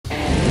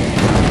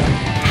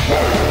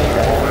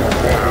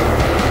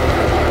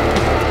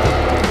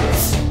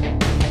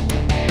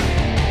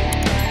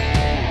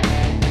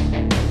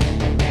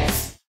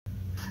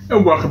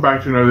and welcome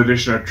back to another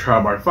edition of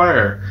Trial by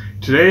Fire.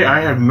 Today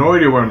I have no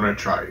idea what I'm going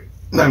to try.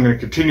 I'm going to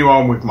continue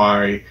on with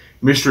my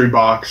mystery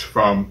box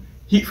from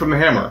Heat from the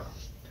Hammer.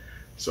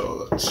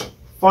 So let's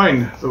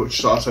find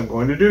which sauce I'm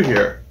going to do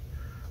here.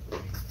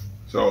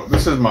 So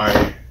this is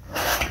my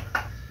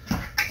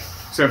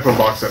sample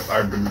box that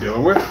I've been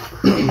dealing with.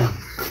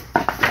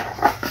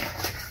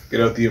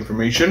 Get out the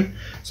information.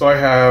 So I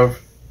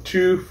have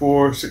 2,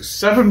 4, 6,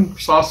 7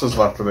 sauces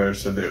left for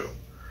theirs to do.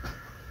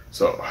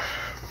 So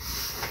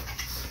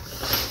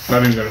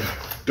not even gonna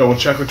double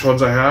check which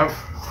ones I have.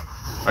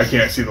 I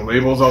can't see the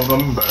labels of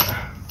them, but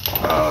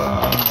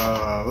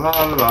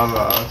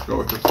let's go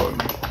with this one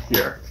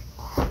here.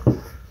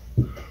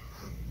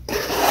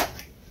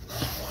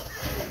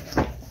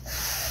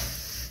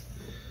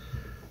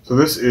 So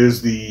this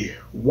is the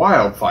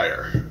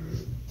WILDFire.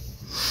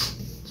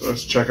 So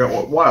let's check out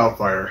what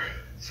WILDFire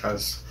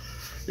has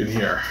in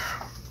here.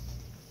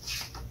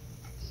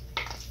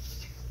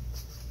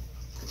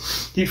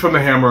 Heat from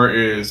the Hammer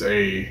is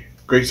a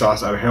great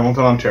sauce out of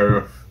Hamilton,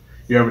 Ontario. If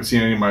you haven't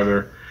seen any of my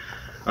other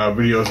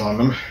videos on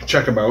them,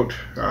 check them out.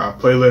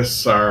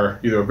 Playlists are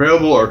either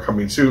available or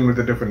coming soon with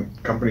the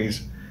different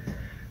companies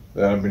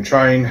that I've been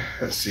trying.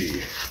 Let's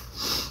see.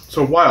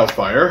 So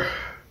WILDFire,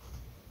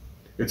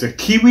 it's a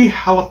kiwi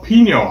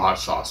jalapeno hot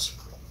sauce.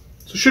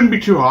 So it shouldn't be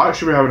too hot. It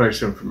should have a nice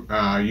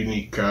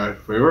unique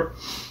flavor.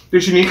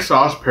 This unique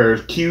sauce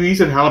pairs kiwis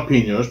and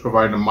jalapenos,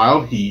 providing a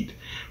mild heat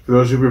for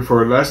those who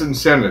prefer less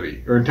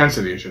intensity,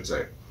 I should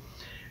say.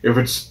 If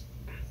it's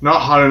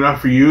not hot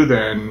enough for you,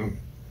 then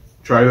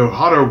try the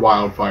hotter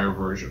WILDFire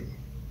version.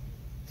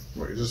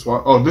 Wait, is this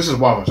what? Oh, this is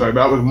WILDFire. Sorry,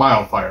 that was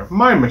WILDFire.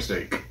 My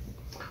mistake.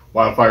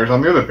 WILDFire's on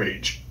the other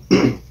page.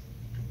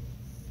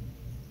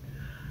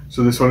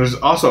 So this one is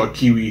also a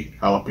kiwi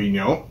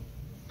jalapeno.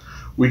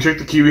 We took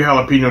the kiwi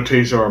jalapeno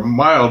taste of our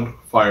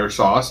WILDFire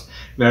sauce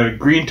and added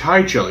green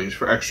Thai chilies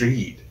for extra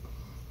heat.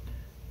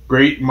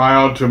 Great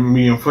mild to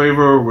medium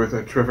flavor with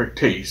a terrific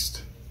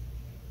taste.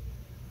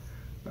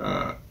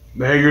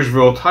 The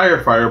Hagersville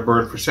tire fire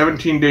burned for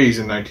 17 days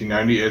in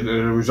 1990, and as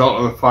a result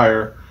of the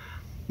fire,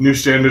 new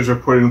standards were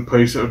put in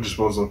place of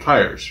disposal of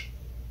tires.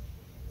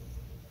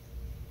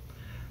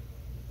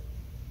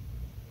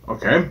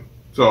 Okay,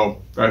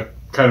 so that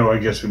kind of, I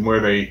guess, where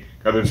they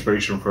got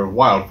inspiration for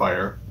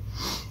WILDFire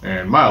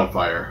and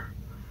MILDFire.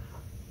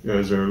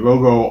 Because their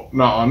logo,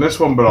 not on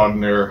this one, but on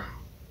their,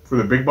 for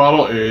the big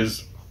bottle,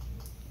 is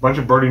a bunch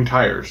of burning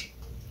tires.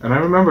 And I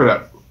remember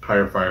that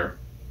tire fire.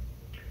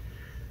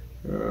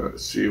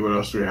 Let's see, what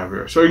else do we have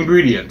here? So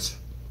ingredients: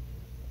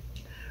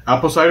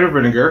 apple cider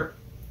vinegar,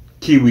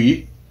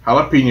 kiwi,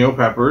 jalapeno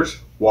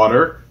peppers,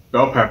 water,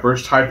 bell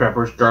peppers, Thai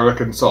peppers, garlic,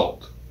 and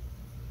salt.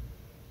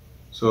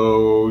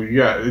 So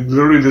yeah,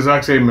 literally the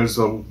exact same as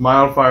the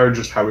WILDFire,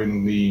 just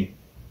having the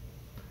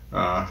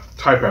Thai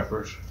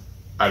peppers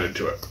added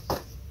to it.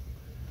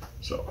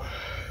 So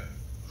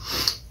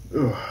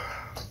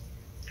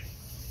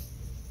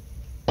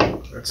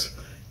let's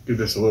give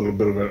this a little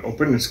bit of an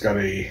open. It's got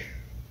a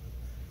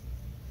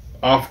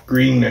off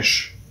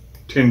greenish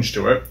tinge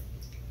to it.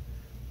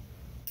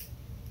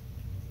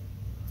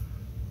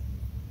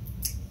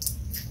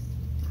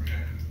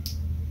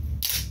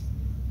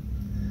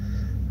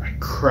 I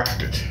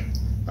cracked it.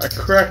 I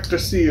cracked the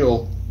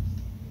seal.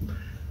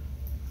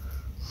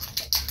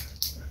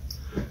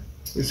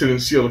 At least I didn't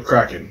seal the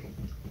cracking.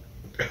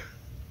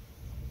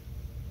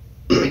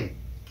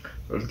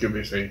 Let's give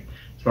this a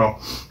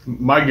smell.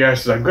 My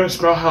guess is I'm going to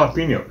smell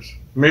jalapenos.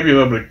 Maybe a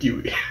little bit of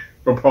kiwi,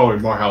 but probably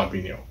more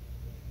jalapeno.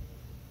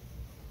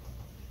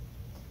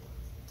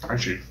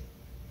 Actually,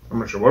 I'm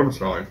not sure what I'm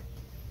smelling.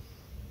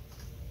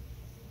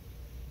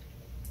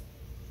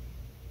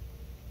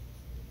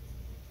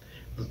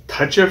 A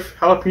touch of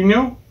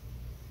jalapeno?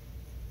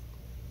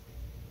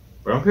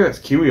 But I don't think that's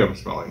kiwi I'm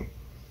smelling.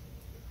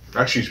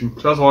 Actually,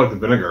 it smells more like the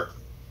vinegar.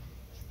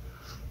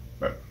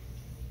 But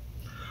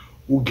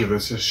we'll give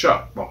this a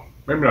shot. Well,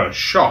 maybe not a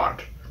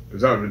shot,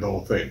 because that would be the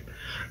whole thing.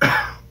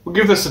 We'll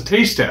give this a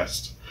taste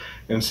test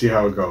and see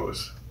how it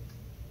goes.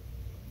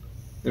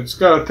 It's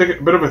got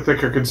a bit of a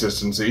thicker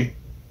consistency.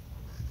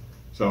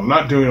 So I'm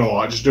not doing a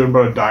lot, just doing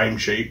about a dime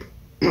shape.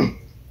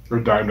 Or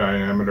dime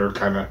diameter,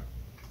 kind of.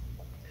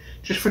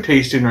 Just for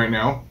tasting right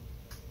now.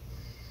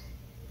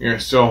 You're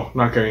still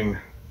not getting...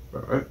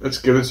 Let's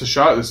give this a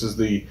shot. This is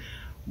the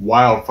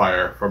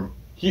WILDFire from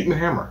Heat and the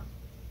Hammer.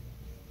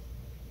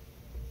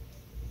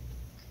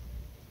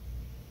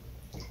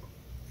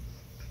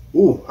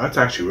 Ooh, that's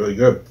actually really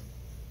good.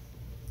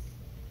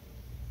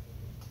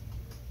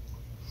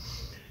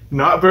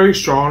 Not very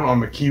strong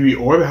on the kiwi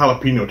or the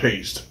jalapeno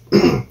taste,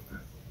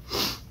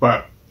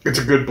 but it's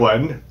a good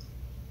blend.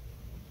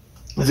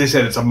 As I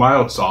said, it's a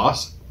mild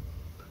sauce.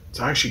 It's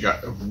actually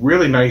got a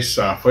really nice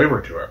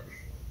flavor to it.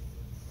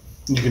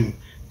 You can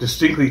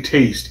distinctly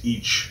taste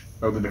each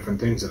of the different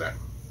things in it.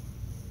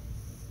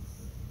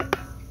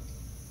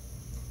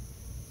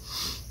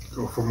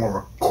 Go for more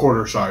of a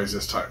quarter size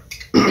this time.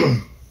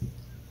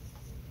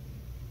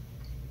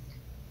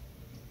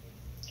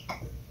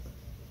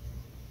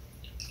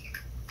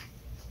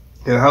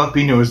 The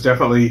jalapeno is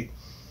definitely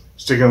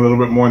sticking a little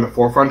bit more in the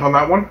forefront on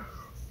that one.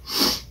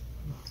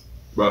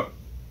 But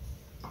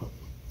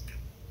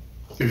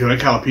if you like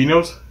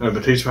jalapenos,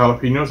 the taste of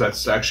jalapenos,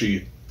 that's actually,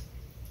 it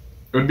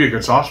would be a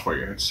good sauce for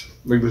you. It's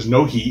like there's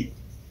no heat,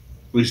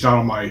 at least not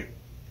on my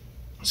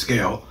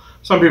scale.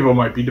 Some people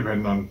might be,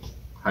 depending on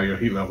how your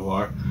heat level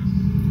are.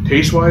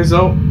 Taste wise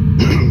though,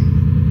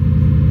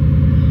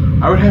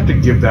 I would have to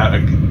give that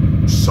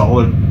a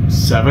solid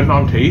 7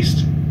 on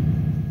taste.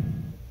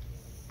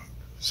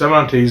 7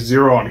 on taste,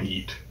 0 on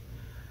heat.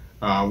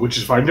 Which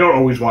is fine. You don't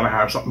always want to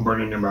have something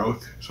burn in your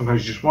mouth.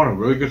 Sometimes you just want a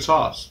really good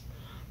sauce.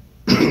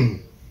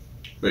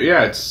 But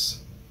yeah,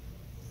 it's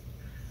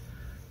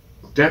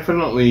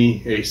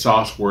definitely a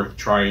sauce worth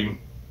trying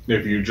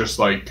if you just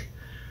like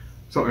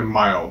something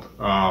mild.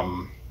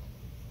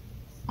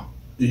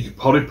 You could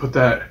probably put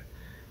that.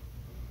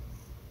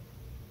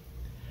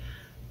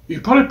 You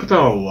could probably put that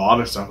on a lot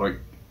of stuff,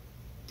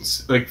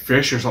 like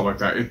fish or something like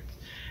that.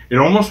 It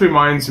almost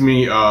reminds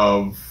me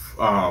of.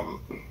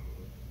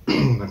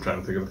 I'm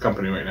trying to think of the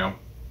company right now.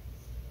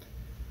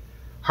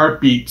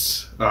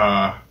 Heartbeats,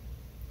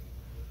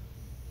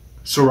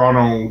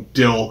 Serrano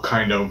dill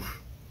kind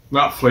of,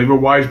 not flavor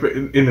wise, but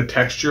in the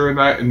texture and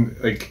that, and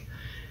like,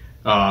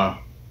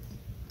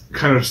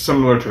 kind of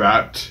similar to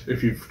that.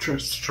 If you've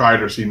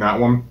tried or seen that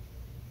one,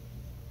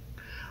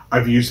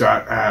 I've used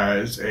that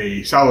as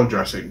a salad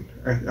dressing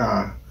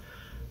the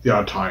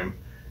odd time,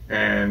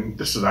 and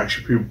this is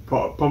actually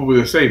probably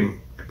the same.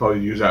 You could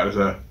probably use that as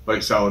a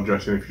light salad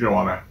dressing if you don't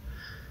want to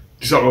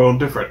do something a little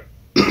different.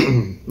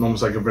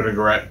 Almost like a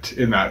vinaigrette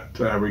in that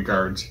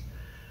regards.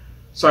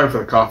 Sorry for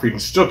the coffee,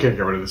 and still can't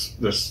get rid of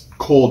this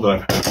cold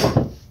that I've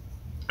had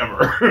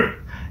ever.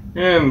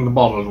 And the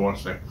bottle doesn't want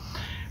to stay.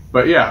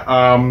 But yeah,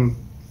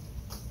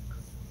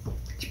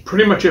 that's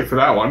pretty much it for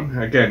that one.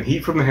 Again,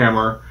 heat from the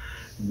hammer,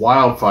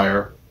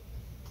 WILDFire.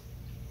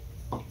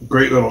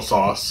 Great little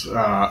sauce.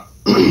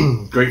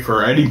 Great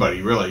for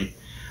anybody, really.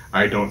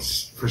 I don't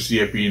foresee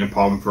it being a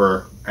problem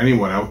for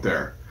anyone out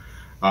there.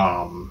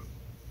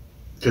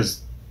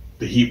 Because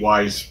the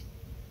heat-wise,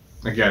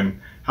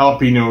 again,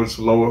 jalapenos,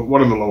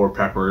 one of the lower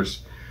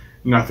peppers,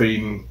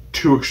 nothing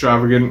too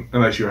extravagant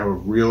unless you have a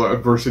real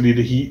adversity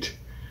to heat,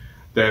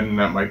 then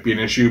that might be an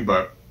issue,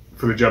 but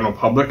for the general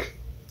public,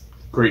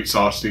 great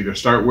sauce to either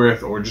start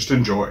with or just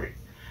enjoy.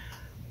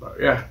 But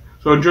yeah,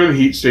 so enjoy the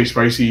heat, stay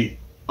spicy.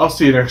 I'll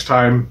see you next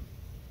time.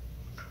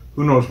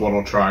 Who knows what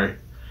I'll try,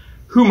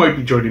 who might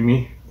be joining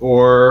me,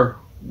 or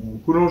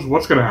who knows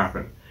what's going to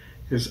happen,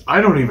 because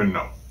I don't even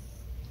know.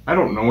 I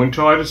don't know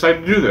until I decide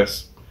to do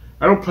this.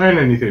 I don't plan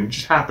anything, it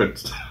just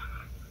happens.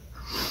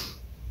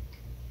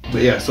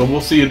 But yeah, so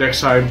we'll see you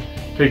next time.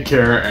 Take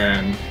care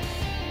and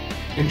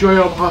enjoy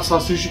all the hot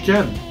sauces you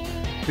can.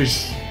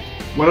 Because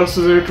what else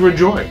is there to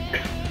enjoy?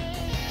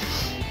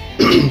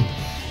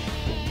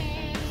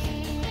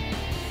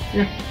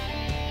 Yeah.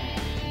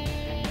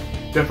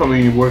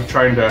 Definitely worth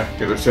trying to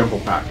get a sample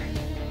pack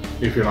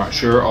if you're not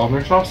sure on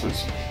their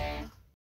sauces.